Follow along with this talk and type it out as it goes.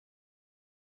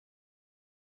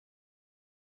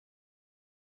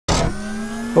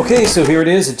Okay, so here it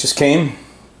is. It just came.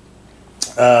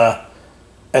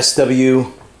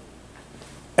 SW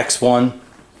X1.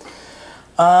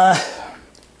 I'm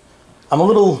a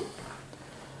little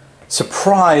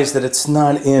surprised that it's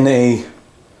not in a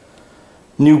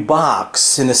new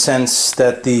box, in the sense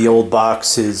that the old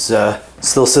box is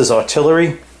still says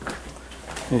Artillery,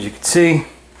 as you can see,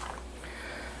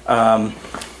 and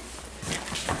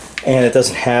it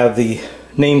doesn't have the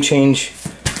name change.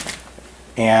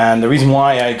 And the reason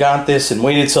why I got this and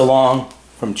waited so long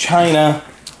from China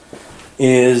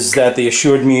is that they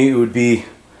assured me it would be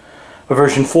a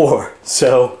version 4.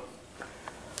 So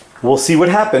we'll see what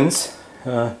happens.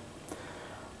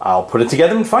 I'll put it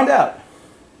together and find out.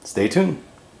 Stay tuned.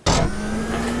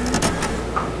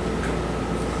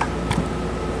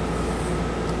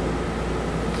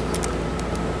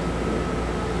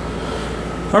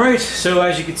 Alright, so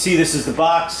as you can see, this is the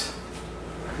box.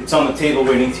 It's on the table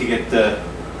waiting to get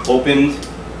opened.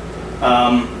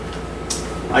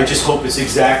 I just hope it's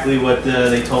exactly what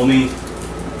they told me.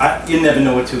 You never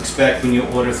know what to expect when you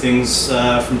order things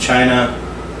from China.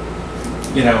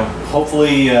 You know,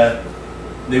 hopefully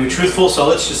they were truthful, so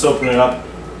let's just open it up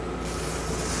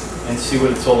and see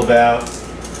what it's all about.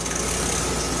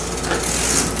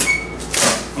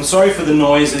 I'm sorry for the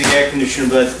noise of the air conditioner,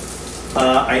 but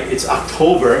it's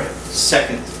October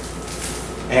 2nd,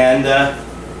 and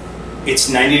it's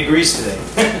 90 degrees today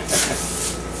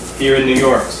here in New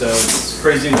York, so it's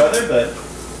crazy weather, but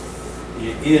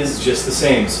it is just the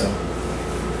same, so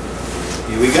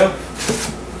here we go.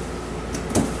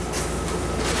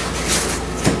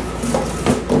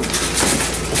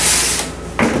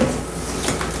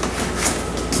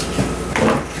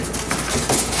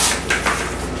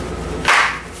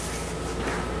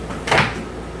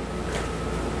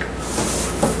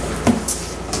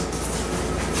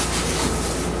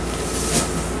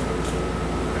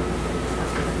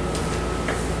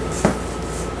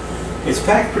 It's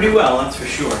packed pretty well, that's for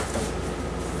sure.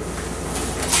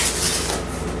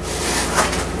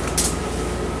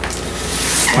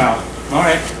 Wow,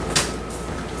 alright.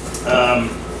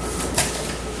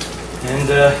 And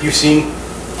you've seen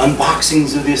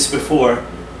unboxings of this before,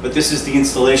 but this is the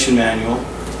installation manual.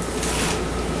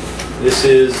 This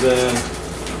is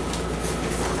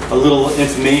a little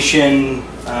information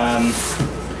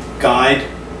guide.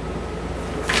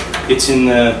 It's in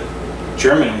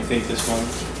German, I think, this one.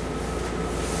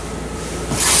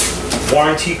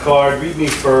 Warranty card, read me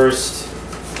first.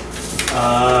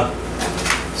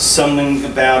 Something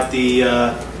about the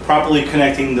properly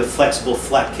connecting the flexible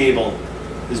flat cable.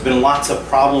 There's been lots of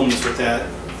problems with that.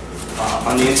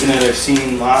 On the internet I've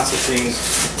seen lots of things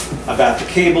about the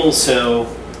cable, so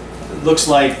it looks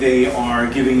like they are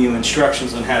giving you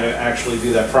instructions on how to actually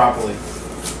do that properly.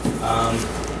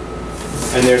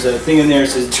 And there's a thing in there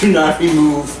that says do not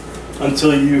remove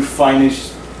until you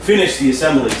finish the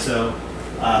assembly. So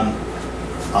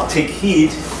I'll take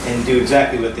heed and do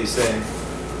exactly what they say.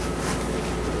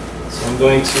 So I'm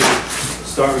going to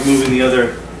start removing the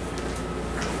other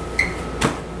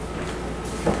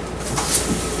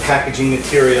packaging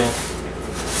material.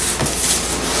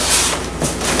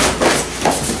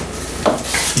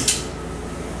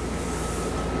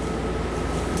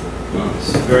 Oh, this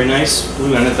is very nice,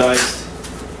 blue anodized.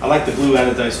 I like the blue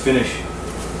anodized finish.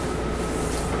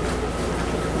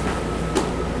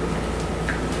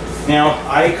 Now,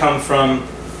 I come from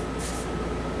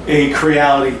a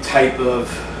Creality type of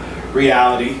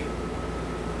reality.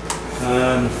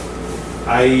 I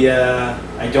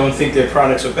don't think their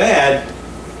products are bad,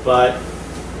 but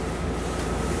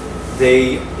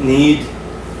they need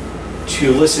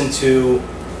to listen to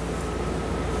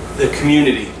the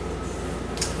community,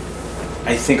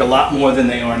 I think, a lot more than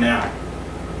they are now.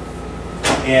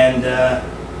 And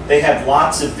they have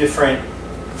lots of different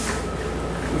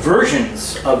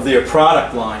versions of their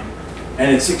product line,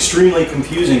 and it's extremely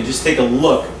confusing. Just take a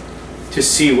look to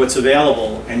see what's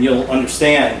available and you'll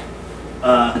understand.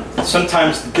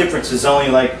 Sometimes the difference is only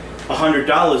like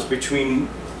 $100 between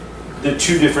the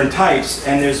two different types,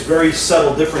 and there's very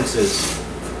subtle differences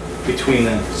between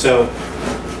them. So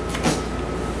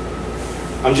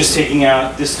I'm just taking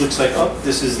out, this looks like, oh,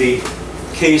 this is the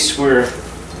case where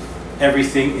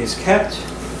everything is kept.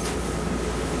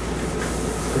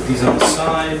 Put these on the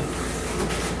side.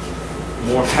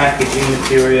 More packaging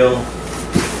material.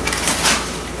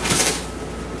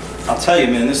 I'll tell you,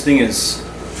 man, this thing is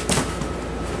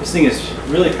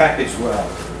really packaged well.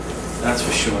 That's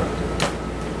for sure.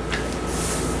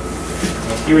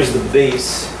 Now, here is the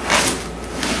base.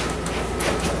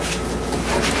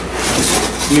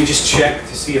 Let me just check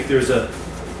to see if there's a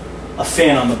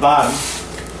fan on the bottom.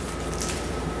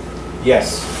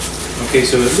 Yes. Okay,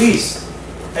 so at least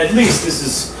this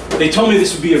is, they told me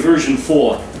this would be a version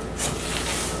 4.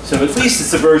 So at least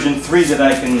it's a version 3 that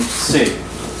I can see.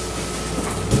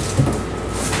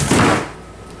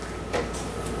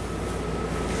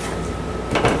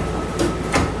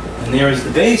 And there is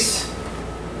the base.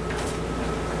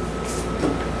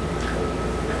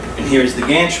 And here is the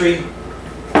gantry.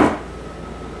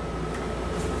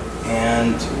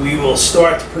 And we will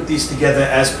start to put these together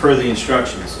as per the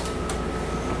instructions.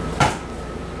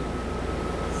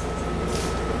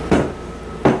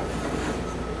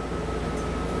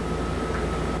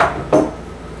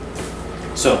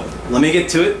 So, let me get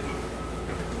to it.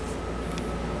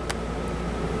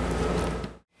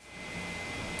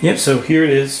 Yep, so here it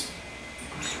is.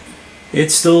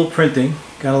 It's still printing.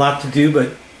 Got a lot to do,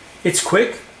 but it's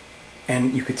quick.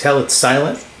 And you could tell it's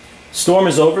silent. Storm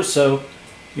is over, so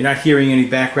you're not hearing any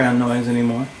background noise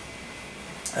anymore.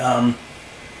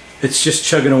 It's just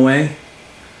chugging away.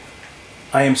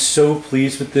 I am so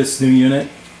pleased with this new unit.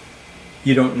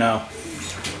 You don't know.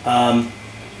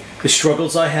 The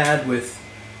struggles I had with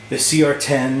the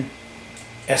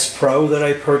CR10S Pro that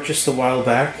I purchased a while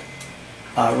back.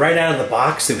 Right out of the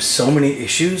box, there was so many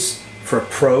issues for a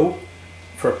Pro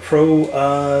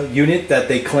unit that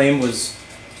they claim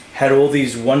had all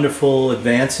these wonderful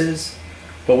advances.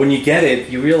 But when you get it,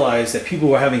 you realize that people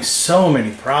were having so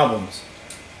many problems.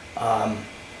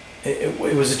 It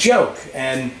was a joke.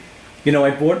 And you know,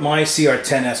 I bought my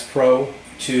CR10S Pro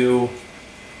to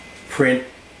print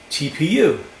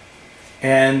TPU,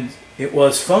 and it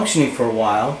was functioning for a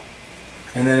while,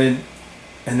 and then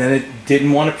it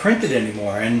didn't want to print it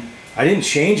anymore. And I didn't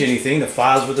change anything. The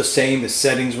files were the same. The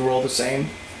settings were all the same.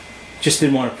 Just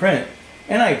didn't want to print.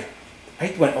 And I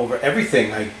went over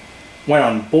everything. I went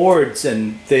on boards,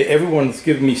 and everyone's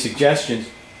giving me suggestions.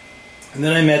 And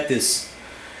then I met this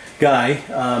guy,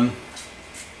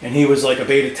 and he was like a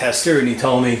beta tester, and he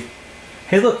told me,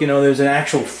 hey, look, you know, there's an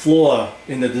actual flaw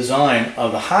in the design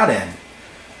of the hot end.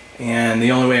 And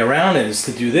the only way around it is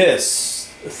to do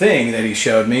this thing that he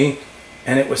showed me.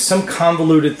 And it was some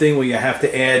convoluted thing where you have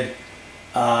to add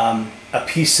a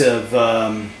piece of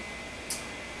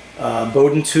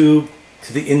Bowden tube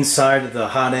to the inside of the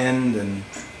hot end, and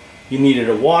you needed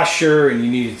a washer, and you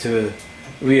needed to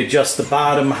readjust the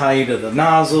bottom height of the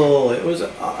nozzle. It was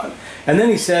odd. And then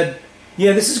he said,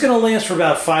 yeah, this is going to last for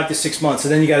about 5 to 6 months,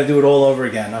 and then you got to do it all over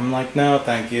again. I'm like, no,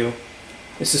 thank you.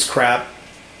 This is crap.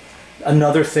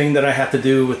 Another thing that I have to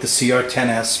do with the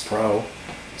CR10S Pro.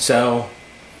 So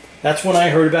that's when I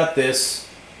heard about this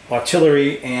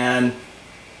Artillery, and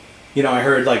you know, I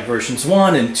heard like versions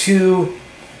 1 and 2,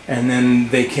 and then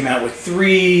they came out with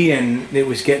 3, and it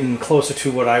was getting closer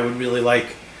to what I would really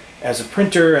like as a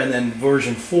printer. And then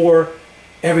version 4,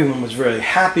 everyone was really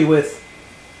happy with.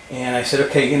 And I said,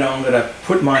 okay, you know, I'm going to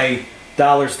put my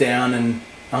dollars down, and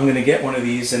I'm going to get one of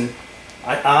these. And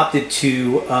I opted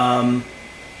to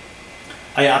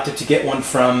get one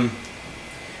from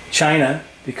China,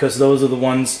 because those are the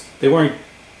ones, they weren't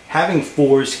having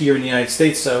 4s here in the United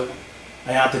States. So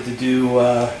I opted to do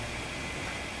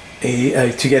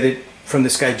to get it from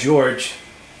this guy George,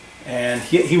 and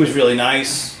he was really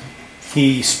nice.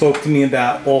 He spoke to me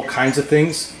about all kinds of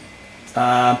things,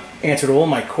 answered all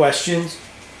my questions,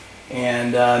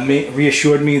 and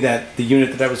reassured me that the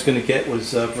unit that I was going to get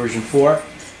was version 4.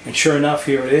 And sure enough,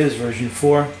 here it is, version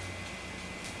 4.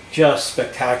 Just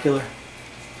spectacular.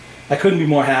 I couldn't be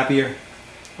more happier.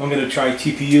 I'm going to try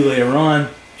TPU later on,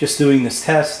 just doing this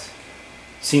test,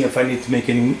 seeing if I need to make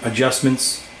any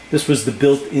adjustments. This was the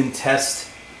built-in test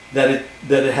that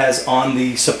it has on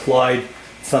the supplied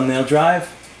thumbnail drive.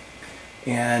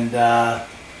 And I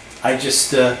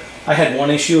had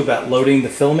one issue about loading the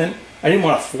filament. I didn't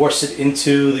want to force it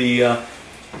into the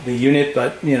unit,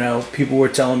 but you know, people were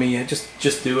telling me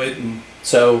just do it. And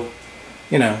so,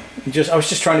 you know, I was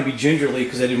just trying to be gingerly,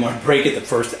 because I didn't want to break it the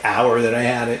first hour that I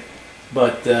had it.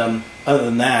 But other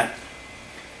than that,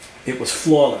 it was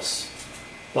flawless.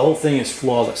 The whole thing is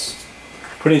flawless.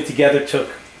 Putting it together took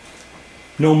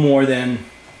no more than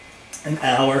an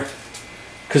hour,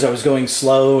 because I was going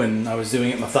slow and I was doing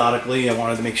it methodically. I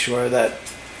wanted to make sure that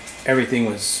everything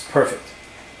was perfect.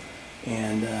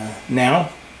 And now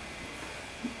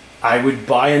I would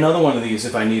buy another one of these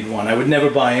if I need one. I would never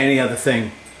buy any other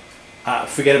thing.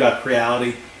 Forget about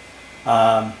Creality.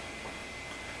 I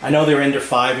know their Ender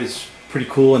 5 is pretty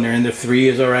cool, and their Ender 3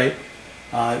 is alright.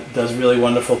 Does really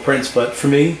wonderful prints, but for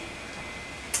me,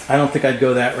 I don't think I'd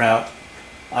go that route.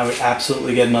 I would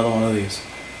absolutely get another one of these.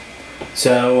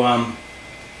 So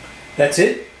that's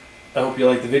it. I hope you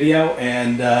liked the video,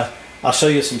 and I'll show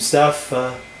you some stuff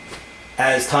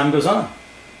as time goes on.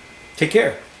 Take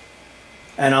care.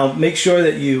 And I'll make sure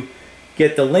that you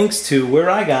get the links to where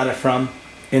I got it from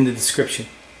in the description.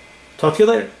 Talk to you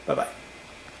later. Bye-bye.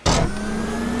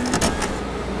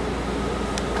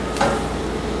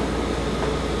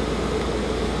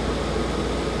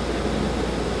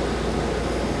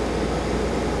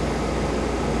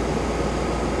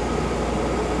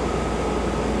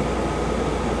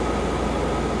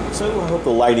 So I hope the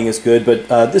lighting is good, but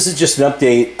this is just an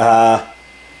update.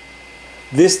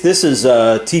 This is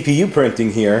TPU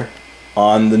printing here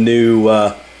on the new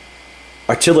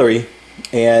Artillery,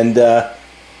 and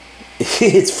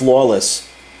it's flawless.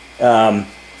 As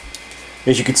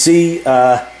you can see,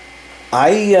 I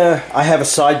have a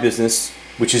side business,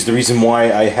 which is the reason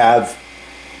why I have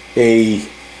a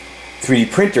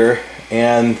 3D printer,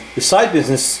 and the side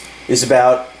business is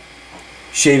about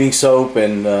shaving soap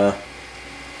and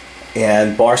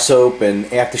bar soap and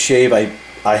aftershave.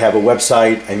 I have a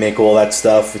website. I make all that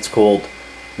stuff. It's called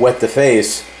Wet the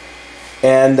Face,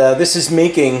 and this is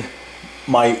making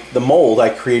the mold I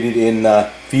created in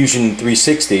Fusion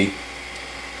 360,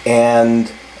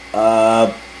 and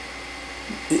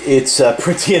it's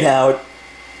printing it out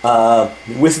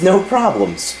with no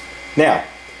problems. Now,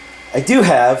 I do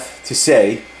have to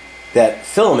say that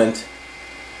filament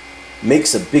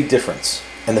makes a big difference,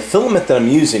 and the filament that I'm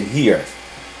using here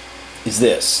is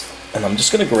this, and I'm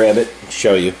just going to grab it and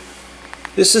show you.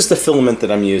 This is the filament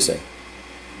that I'm using,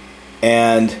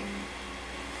 and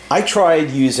I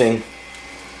tried using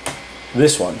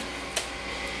this one,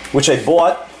 which I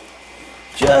bought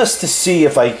just to see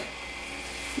if it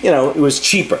was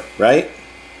cheaper, right?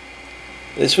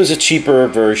 This was a cheaper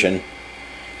version,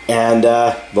 and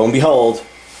lo and behold,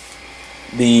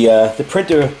 the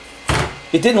printer,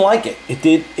 it didn't like it.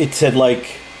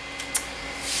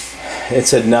 It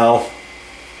said no,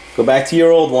 go back to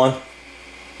your old one.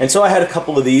 And so I had a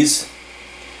couple of these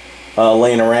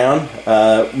laying around,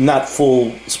 not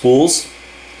full spools,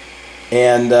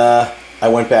 and I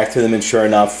went back to them, and sure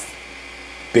enough,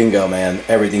 bingo, man,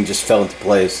 everything just fell into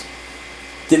place.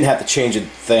 Didn't have to change a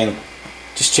thing,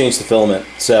 just change the filament.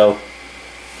 So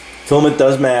filament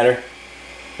does matter,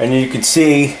 and you can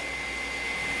see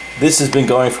this has been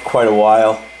going for quite a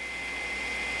while,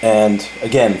 and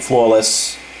again,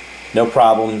 flawless. No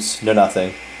problems, no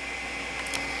nothing.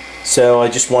 So I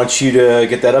just want you to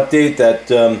get that update that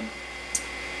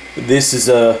this is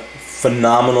a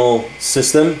phenomenal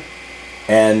system,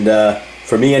 and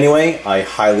for me anyway, I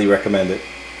highly recommend it.